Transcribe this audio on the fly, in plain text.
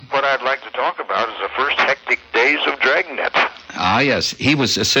what I'd like to talk about is the first hectic days of Dragnet. Ah, yes. He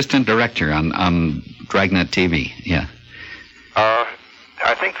was assistant director on Dragnet TV, yeah.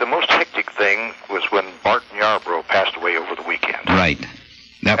 I think the most hectic thing was when Martin Yarbrough passed away over the weekend. Right.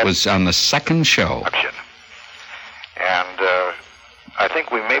 That was on the second show. And I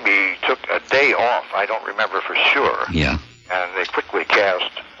think we maybe took a day off. I don't remember for sure. Yeah. And they quickly cast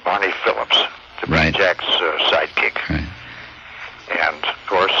Barney Phillips to be Right. Jack's sidekick. Right. And, of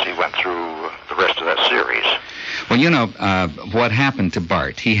course, he went through the rest of that series. Well, you know, what happened to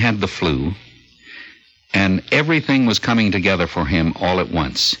Bart, he had the flu, and everything was coming together for him all at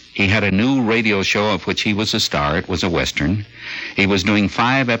once. He had a new radio show of which he was a star. It was a Western. He was doing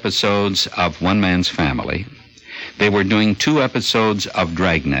 5 episodes of One Man's Family. They were doing 2 episodes of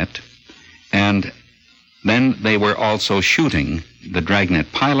Dragnet, and then they were also shooting the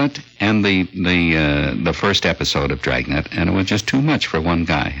Dragnet pilot and the first episode of Dragnet, and it was just too much for one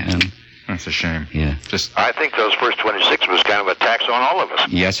guy. And that's a shame. Yeah. I think those first 26 was kind of a tax on all of us.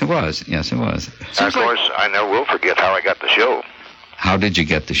 Yes, it was. Yes, it was. And of course, I never will forget how I got the show. How did you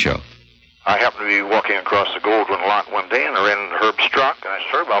get the show? I happened to be walking across the Goldwyn lot one day, and I ran into Herb's truck, and I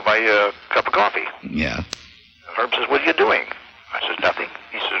said, Herb, I'll buy you a cup of coffee. Yeah. Herb says, what are you doing? I said, nothing.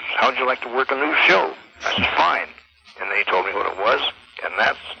 He says, how'd you like to work a new show? I said, fine. And then he told me what it was, and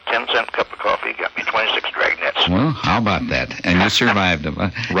that 10-cent cup of coffee got me 26 Dragnets. Well, how about that? And you survived them.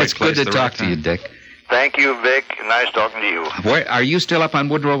 It's good to talk to you, Dick. Thank you, Vic. Nice talking to you. Where, are you still up on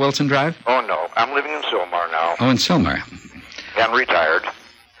Woodrow Wilson Drive? Oh, no. I'm living in Sylmar now. Oh, in Sylmar. I'm retired.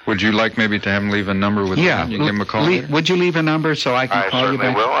 Would you like maybe to have him leave a number with Yeah. him? You give him a call later? Would you leave a number so I can call you back? I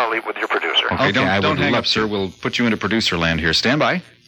certainly will. I'll leave with your producer. Okay, I don't would hang love up, sir. We'll put you into producer land here. Stand by.